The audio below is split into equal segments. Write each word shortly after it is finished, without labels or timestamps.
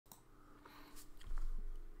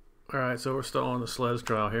Alright, so we're installing the SLES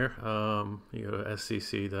trial here. You go to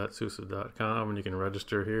scc.suse.com and you can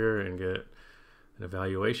register here and get an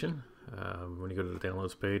evaluation. When you go to the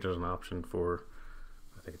downloads page, there's an option for,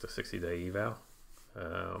 I think it's a 60-day eval.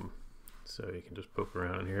 So you can just poke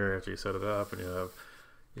around in here after you set it up, and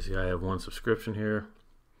you see I have one subscription here,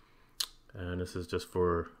 and this is just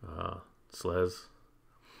for SLES.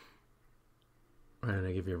 And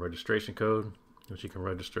they give you a registration code, which you can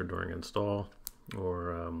register during install,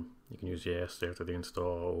 or you can use yes after the install,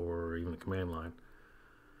 or even the command line.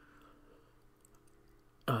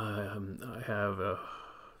 I have a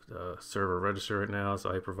server register right now. It's a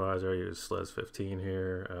hypervisor. I use sp5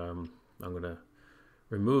 here. I'm going to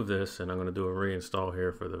remove this, and I'm going to do a reinstall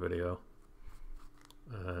here for the video.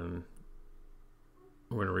 And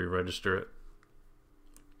we're going to re-register it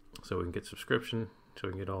so we can get subscription, so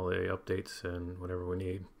we can get all the updates and whatever we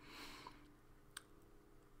need.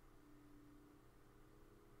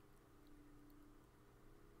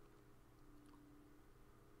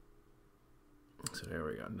 So there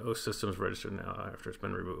we go. No systems registered now after it's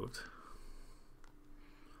been removed.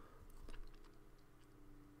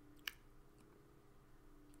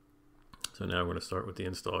 So now I'm going to start with the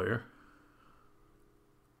install here.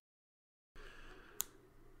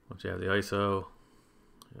 Once you have the ISO,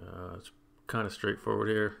 it's kind of straightforward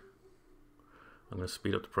here. I'm going to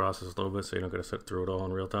speed up the process a little bit so you're not going to sit through it all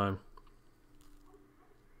in real time.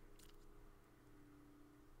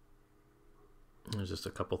 There's just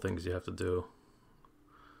a couple things you have to do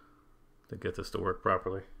to get this to work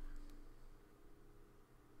properly.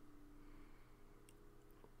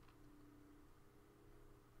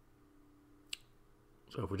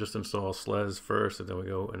 So if we just install SLES first, and then we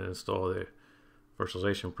go and install the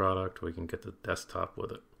virtualization product, we can get the desktop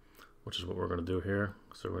with it, which is what we're going to do here.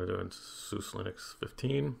 So we're going to do in SUSE Linux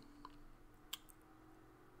 15. And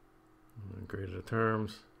agree to the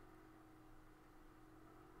terms.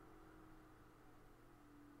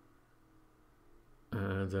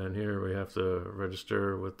 And then here we have to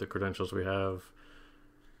register with the credentials we have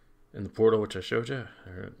in the portal, which I showed you.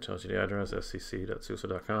 It tells you the address,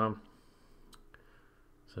 scc.suse.com.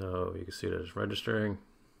 So you can see that it's registering.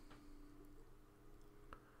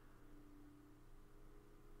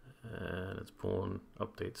 And it's pulling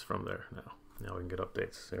updates from there now. Now we can get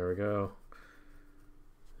updates. There we go.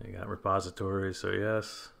 You got repositories, so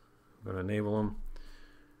yes, I'm going to enable them.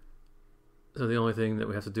 So the only thing that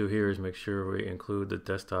we have to do here is make sure we include the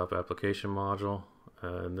desktop application module,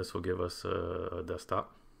 and this will give us a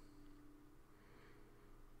desktop.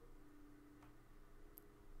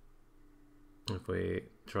 If we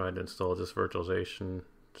tried to install this virtualization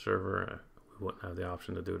server, we wouldn't have the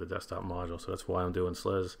option to do the desktop module, so that's why I'm doing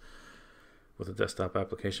SLES with the desktop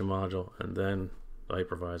application module and then the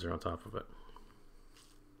hypervisor on top of it.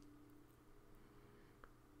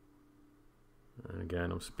 And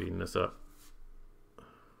again, I'm speeding this up.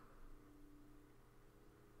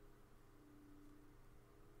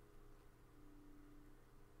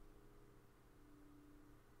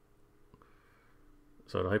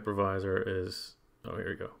 So the hypervisor is, oh, here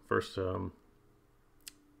we go. First, if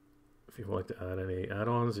you would like to add any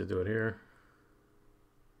add-ons, you do it here.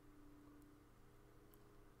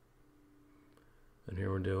 And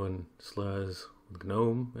here we're doing SLES with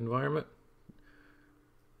Gnome environment.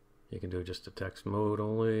 You can do just a text mode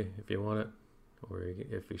only if you want it, or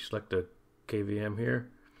if you select a KVM here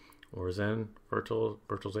or Zen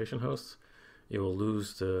virtualization hosts, you will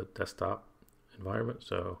lose the desktop environment.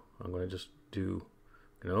 So I'm going to just do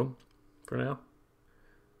Gnome for now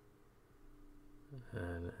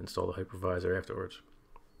and install the hypervisor afterwards.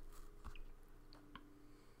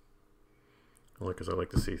 Only because I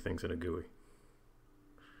like to see things in a GUI.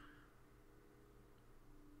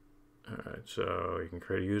 Alright, so you can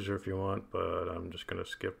create a user if you want, but I'm just going to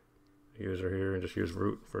skip user here and just use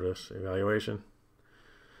root for this evaluation.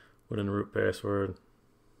 Put in the root password.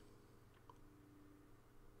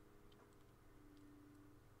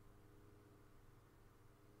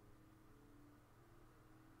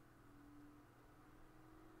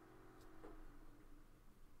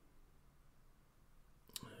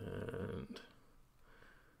 And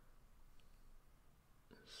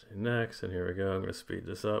say next, and here we go. I'm going to speed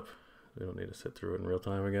this up. We don't need to sit through it in real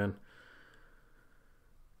time again.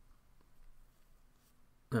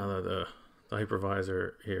 Now the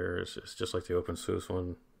hypervisor here is just like the opensuse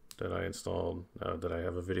one that I installed, that I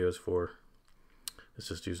have the videos for. It's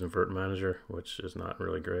just using virt-manager, which is not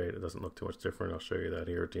really great. It doesn't look too much different. I'll show you that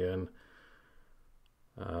here at the end.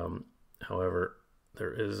 However,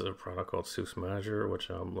 there is a product called suse manager, which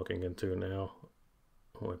I'm looking into now,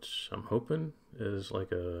 which I'm hoping is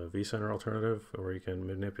like a vCenter alternative, where you can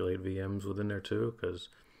manipulate VMs within there too, because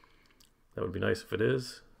That would be nice if it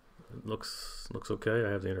is. It looks okay.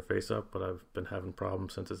 I have the interface up, but I've been having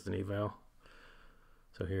problems since it's an eval.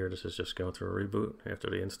 So here, this is just going through a reboot after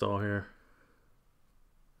the install here.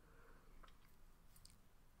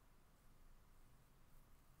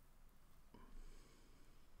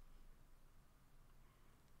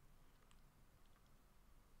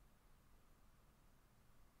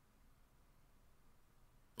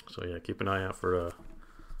 So yeah, keep an eye out for a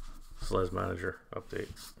SLES manager update.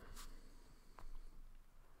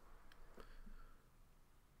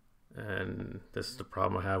 And this is the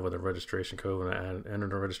problem I have with the registration code. When I enter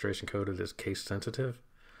the registration code, it is case sensitive.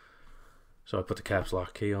 So I put the caps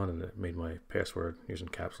lock key on and it made my password using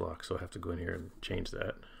caps lock. So I have to go in here and change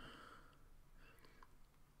that.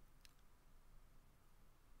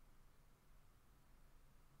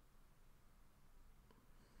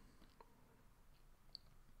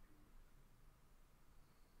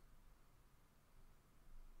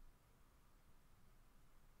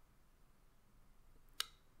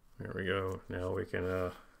 There we go. Now we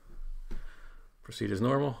can proceed as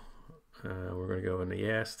normal. We're going to go into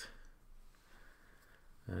YAST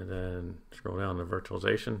and then scroll down to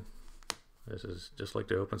virtualization. This is just like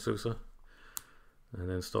the opensuse,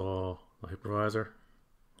 and install the hypervisor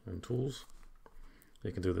and tools.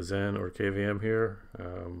 You can do the Zen or KVM here.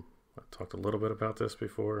 I talked a little bit about this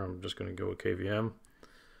before. I'm just going to go with KVM.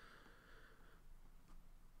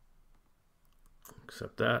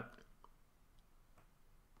 Accept that.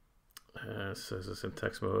 It says it's in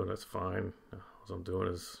text mode. That's fine. All I'm doing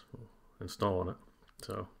is installing it.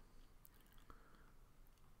 So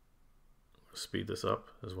I'll speed this up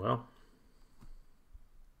as well.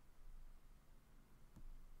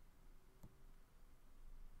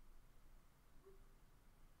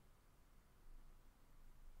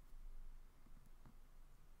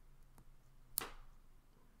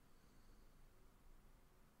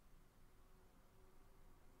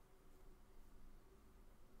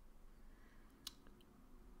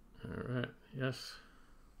 All right, yes.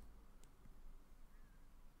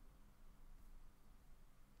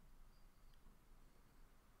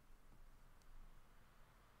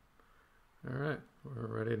 All right, we're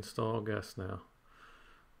ready to install guests now.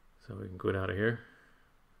 So we can quit out of here,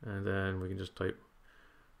 and then we can just type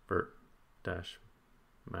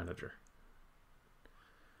virt-manager.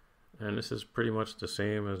 And this is pretty much the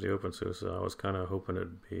same as the opensuse. I was kind of hoping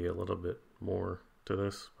it'd be a little bit more to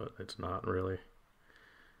this, but it's not really.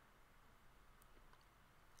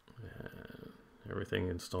 And everything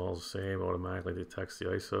installs the same, automatically detects the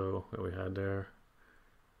ISO that we had there.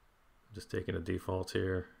 Just taking the defaults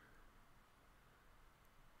here.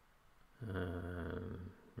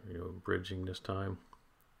 And bridging this time.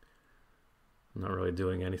 I'm not really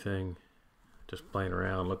doing anything, just playing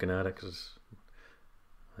around looking at it because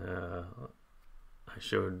I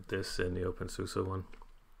showed this in the opensuse one.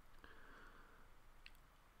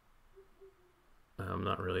 I'm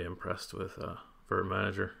not really impressed with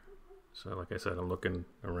virt-manager. So like I said, I'm looking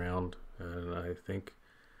around and I think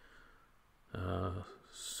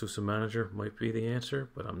suse manager might be the answer,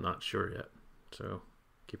 but I'm not sure yet. So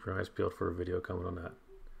keep your eyes peeled for a video coming on that.